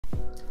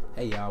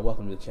Hey y'all,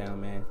 welcome to the channel,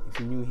 man. If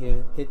you're new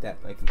here, hit that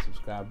like and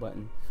subscribe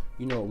button.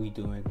 You know what we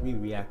doing. We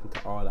reacting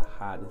to all the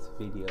hottest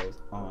videos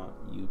on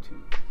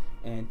YouTube.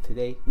 And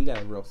today, we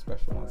got a real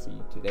special one for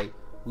you. Today,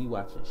 we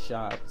watching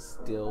Shubh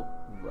Still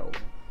Rolling.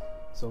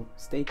 So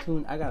stay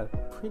tuned. I got a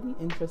pretty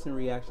interesting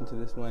reaction to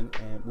this one,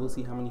 and we'll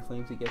see how many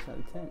flames it gets out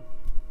of 10.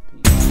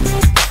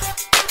 Peace.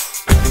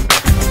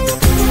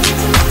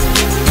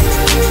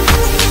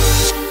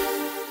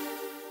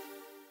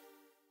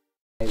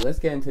 Let's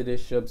get into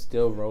this Shubh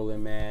Still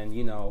Rolling, man.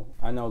 You know,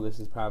 I know this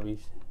is probably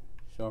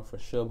short for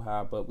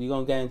Shubh, but we're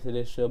going to get into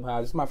this Shubh.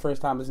 This is my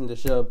first time listening to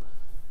Shubh.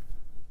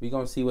 We're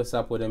going to see what's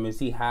up with him. Is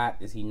he hot?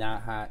 Is he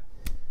not hot?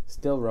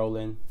 Still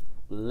rolling.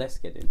 Let's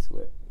get into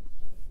it.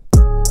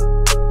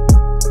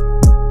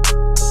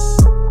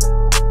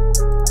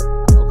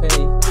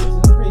 Okay, this is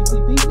a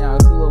crazy beat now.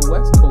 It's a little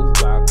West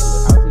Coast vibe to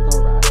it. How's he going to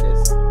ride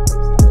this?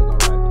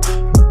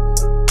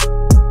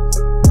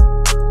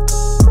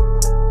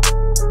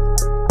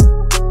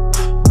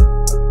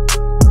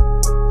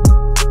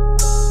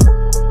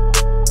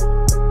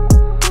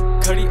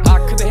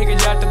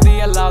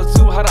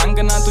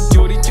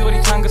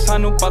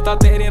 ਸਾਨੂੰ ਪਤਾ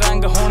ਤੇਰੇ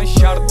ਰੰਗ ਹੁਣ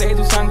ਛੱਡ ਦੇ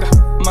ਤੂੰ ਸੰਗ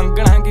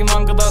ਮੰਗਣਾ ਕੀ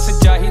ਮੰਗਦਾ ਸ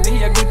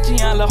ਚਾਹੀਦੀ ਆ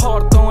ਗੁੱਚੀਆਂ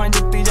ਲਾਹੌਰ ਤੋਂ ਆ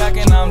ਜੁੱਤੀ ਜਾ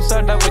ਕੇ ਨਾਮ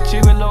ਸਾਡਾ ਵਿੱਚ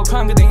ਵੱਲੋਂ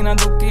ਖੰਗਦੀ ਨਾ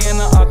ਦੁੱਕੀ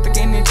ਨਾ ਹੱਥ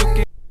ਕਿੰਨੀ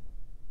ਚੁੱਕੀ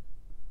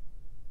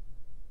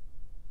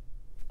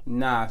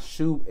Nah,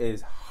 Shubh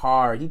is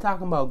hard. He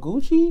talking about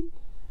Gucci?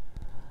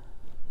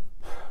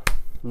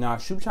 Nah,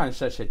 Shubh trying to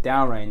shut shit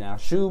down right now.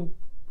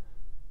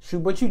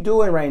 Shubh, what you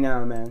doing right now,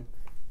 man?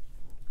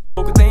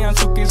 ਉਗਦੇ ਆ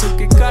ਸੁੱਕੀ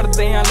ਸੁੱਕੀ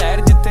ਕਰਦੇ ਆ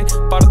ਲਹਿਰ ਜਿੱਥੇ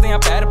ਪੜਦੇ ਆ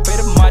ਪੈਰ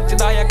ਫਿਰ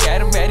ਮੱਚਦਾ ਆ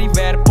ਕਹਿਰ ਵੈਰੀ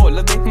ਵੈਰ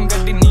ਭੁੱਲਦੇ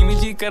ਗੱਡੀ ਨੀਵੀਂ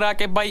ਜੀ ਕਰਾ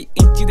ਕੇ ਬਾਈ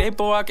ਇੰਚੀ ਦੇ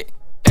ਪਵਾ ਕੇ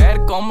ਟਾਇਰ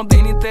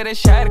ਘੁੰਮਦੇ ਨਹੀਂ ਤੇਰੇ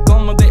ਸ਼ਹਿਰ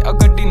ਘੁੰਮਦੇ ਆ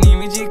ਗੱਡੀ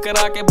ਨੀਵੀਂ ਜੀ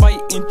ਕਰਾ ਕੇ ਬਾਈ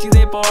ਇੰਚੀ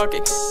ਦੇ ਪਵਾ ਕੇ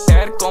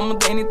ਟਾਇਰ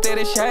ਘੁੰਮਦੇ ਨਹੀਂ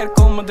ਤੇਰੇ ਸ਼ਹਿਰ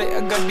ਘੁੰਮਦੇ ਆ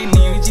ਗੱਡੀ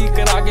ਨੀਵੀਂ ਜੀ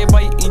ਕਰਾ ਕੇ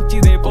ਬਾਈ ਇੰਚੀ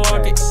ਦੇ ਪਵਾ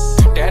ਕੇ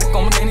ਟਾਇਰ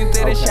ਘੁੰਮਦੇ ਨਹੀਂ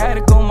ਤੇਰੇ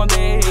ਸ਼ਹਿਰ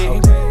ਘੁੰਮਦੇ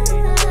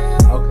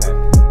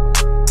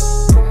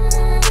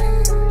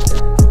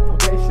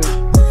Okay, Shubh,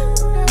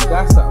 you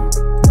got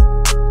something.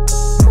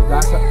 You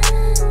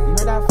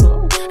heard that flow?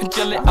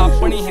 ਚੱਲੇ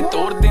ਆਪਣੀ ਹੀ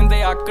ਤੋੜ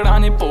ਦਿੰਦੇ ਆਕੜਾਂ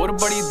ਨੇ ਭੋਰ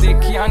ਬੜੀ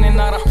ਦੇਖੀਆਂ ਨੇ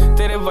ਨਾਰਾ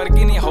ਤੇਰੇ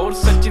ਵਰਗੀ ਨਹੀਂ ਹੋਰ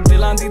ਸੱਚੀ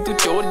ਦਿਲਾਂ ਦੀ ਤੂੰ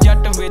ਚੋਰ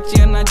ਜੱਟ ਵਿੱਚ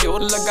ਨਾ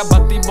ਜੋਰ ਲੱਗਾ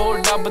ਬੱਤੀ ਬੋਰ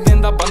ਡੱਬ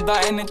ਦਿੰਦਾ ਬੰਦਾ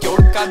ਇਹਨੇ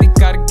ਚੋੜਕਾ ਦੀ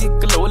ਕਰ ਗਈ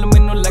ਕਲੋਲ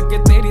ਮੈਨੂੰ ਲੱਗੇ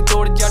ਤੇਰੀ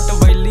ਤੋੜ ਜੱਟ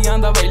ਵੈਲੀਆਂ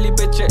ਦਾ ਵੈਲੀ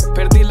ਪਿੱਛੇ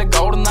ਫਿਰਦੀ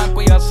ਲਗਾਉੜ ਨਾ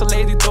ਕੋਈ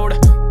ਅਸਲੇ ਦੀ ਤੋੜ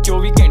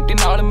 24 ਘੰਟੇ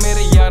ਨਾਲ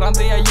ਮੇਰੇ ਯਾਰਾਂ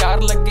ਦੇ ਆ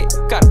ਯਾਰ ਲੱਗੇ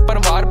ਘਰ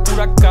ਪਰਿਵਾਰ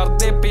ਪੂਰਾ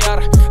ਕਰਦੇ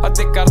ਪਿਆਰ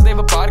ਅਤੇ ਕਰਦੇ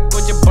ਵਪਾਰ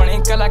ਕੁਝ ਬਣੇ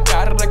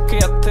ਕਲਾਕਾਰ ਰੱਖੇ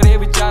ਅਥਰੇ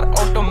ਵਿਚਾਰ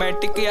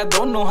ਆਟੋਮੈਟਿਕ ਆ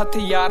ਦੋਨੋਂ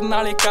ਹਥਿਆਰ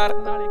ਨਾਲੇ ਕਰ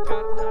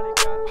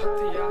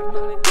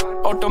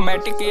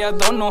ਆਟੋਮੈਟਿਕ ਆ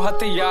ਦੋਨੋਂ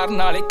ਹਥਿਆਰ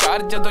ਨਾਲੇ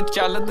ਕਰ ਜਦੋਂ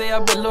ਚੱਲਦੇ ਆ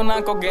ਬੱਲੋ ਨਾ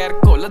ਕੋ ਗੈਰ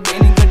ਘੁੱਲਦੇ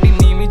ਨਹੀਂ ਗੱਡੀ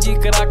ਨੀਵੀਂ ਜੀ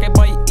ਕਰਾ ਕੇ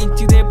ਬਾਈ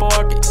ਇੰਚੀ ਦੇ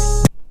ਪਵਾ ਕੇ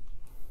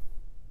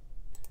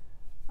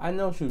I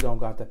know Shubh don't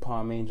got the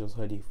Palm Angels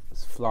hoodie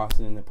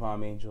flossing in the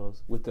Palm Angels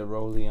with the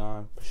Rollin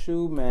on.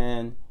 Shubh,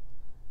 man,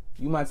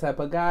 you my type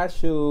of guy,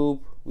 Shubh.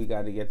 We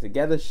got to get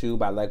together,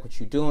 Shubh. I like what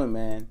you doing,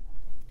 man.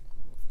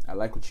 I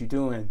like what you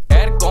doing.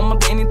 Tyre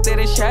ਘੁੰਮਦੇ ਨਹੀਂ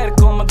ਤੇਰੇ ਸ਼ਹਿਰ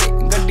ਘੁੰਮਦੇ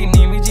ਗੱਡੀ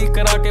ਨੀਵੀਂ ਜੀ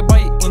ਕਰਾ ਕੇ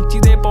ਬਾਈ ਇੰਚੀ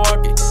ਦੇ ਪਵਾ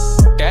ਕੇ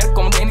ਟਾਇਰ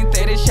ਘੁੰਮਦੇ ਨਹੀਂ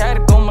ਤੇਰੇ ਸ਼ਹਿਰ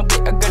ਘੁੰਮਦੇ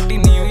ਗੱਡੀ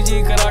ਨੀਵੀਂ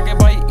ਜੀ ਕਰਾ ਕੇ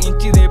ਬਾਈ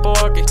ਇੰਚੀ ਦੇ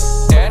ਪਵਾ ਕੇ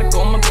ਟਾਇਰ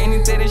ਘੁੰਮਦੇ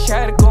ਨਹੀਂ ਤੇਰੇ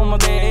ਸ਼ਹਿਰ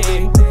ਘੁੰਮਦੇ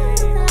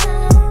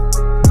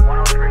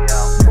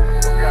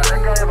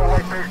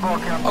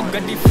ਉਹ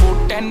ਗੱਡੀ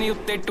 410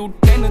 ਉੱਤੇ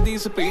 210 ਦੀ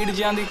ਸਪੀਡ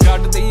ਜਾਂਦੀ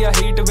ਕੱਢਦੀ ਆ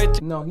ਹੀਟ ਵਿੱਚ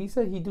No, he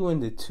said he doing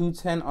the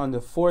 210 on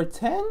the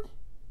 410?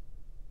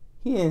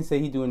 He didn't say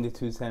he doing the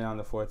 210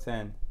 on the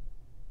 410.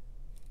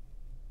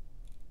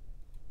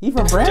 He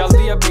from Brampton?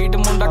 ਚੱਲਦੀ ਆ ਬੀਟ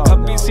ਮੁੰਡਾ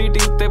ਖੱਬੀ ਸੀਟ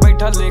ਉੱਤੇ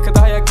ਬੈਠਾ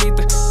ਲਿਖਦਾ ਆ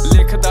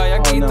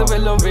ਗੀਤ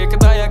ਵੇਲੋ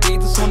ਵੇਖਦਾ ਆ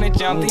ਗੀਤ ਸੁਣੇ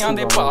ਜਾਂਦੀਆਂ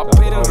ਦੇ ਭਾਵ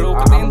ਫਿਰ ਰੋਕ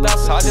ਦਿੰਦਾ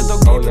ਸਾਜ ਤੋਂ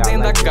ਗੀਤ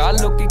ਦਿੰਦਾ ਗੱਲ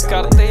ਲੋਕੀ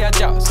ਕਰਦੇ ਆ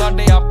ਜਾ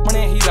ਸਾਡੇ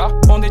ਆਪਣੇ ਹੀ ਰਾਹ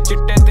ਪਾਉਂਦੇ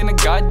ਚਿੱਟੇ ਦਿਨ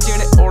ਗੱਜ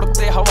ਜਿਹੜੇ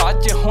ਉੜਦੇ ਹਵਾ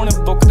 'ਚ ਹੁਣ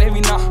ਬੁੱਕਦੇ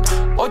ਵੀ ਨਾ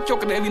ਉਹ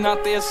ਚੁੱਕਦੇ ਵੀ ਨਾ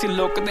ਤੇ ਅਸੀਂ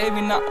ਲੁਕਦੇ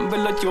ਵੀ ਨਾ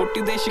ਬਿੱਲੋ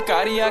ਚੋਟੀ ਦੇ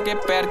ਸ਼ਿਕਾਰੀ ਆ ਕੇ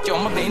ਪੈਰ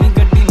ਚੁੰਮਦੇ ਨਹੀਂ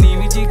ਗੱਡੀ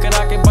ਨੀਵੀਂ ਜੀ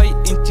ਕਰਾ ਕੇ ਬਾਈ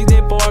ਇੰਚੀ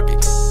ਦੇ ਪਵਾ ਕੇ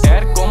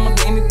ਟਾਇਰ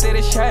ਘੁੰਮਦੇ ਨਹੀਂ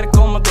ਤੇਰੇ ਸ਼ਹਿਰ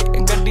ਘੁੰਮਦੇ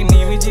ਗੱਡੀ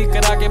ਨੀਵੀਂ ਜੀ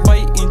ਕਰਾ ਕੇ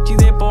ਬਾਈ ਇੰਚੀ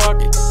ਦੇ ਪਵਾ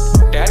ਕੇ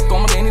ਟਾਇਰ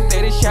ਘੁੰਮਦੇ ਨਹੀਂ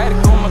ਤੇਰੇ ਸ਼ਹਿਰ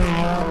ਘੁੰਮਦੇ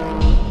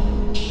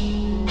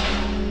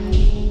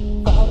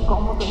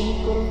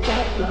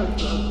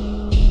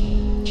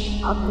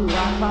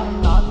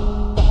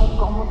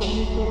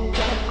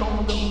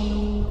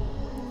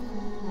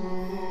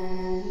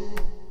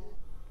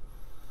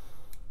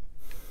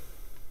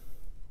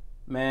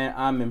Man,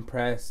 I'm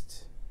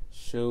impressed.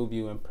 Shubh,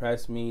 you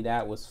impressed me.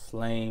 That was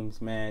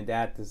flames, man.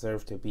 That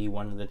deserves to be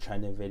one of the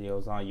trending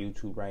videos on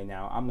YouTube right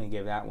now. I'm gonna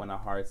give that one a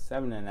hard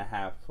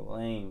 7.5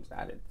 flames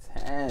out of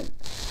 10.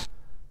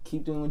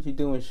 Keep doing what you're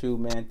doing, Shubh,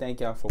 man. Thank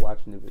y'all for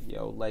watching the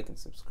video. Like and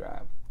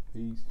subscribe.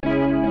 Peace.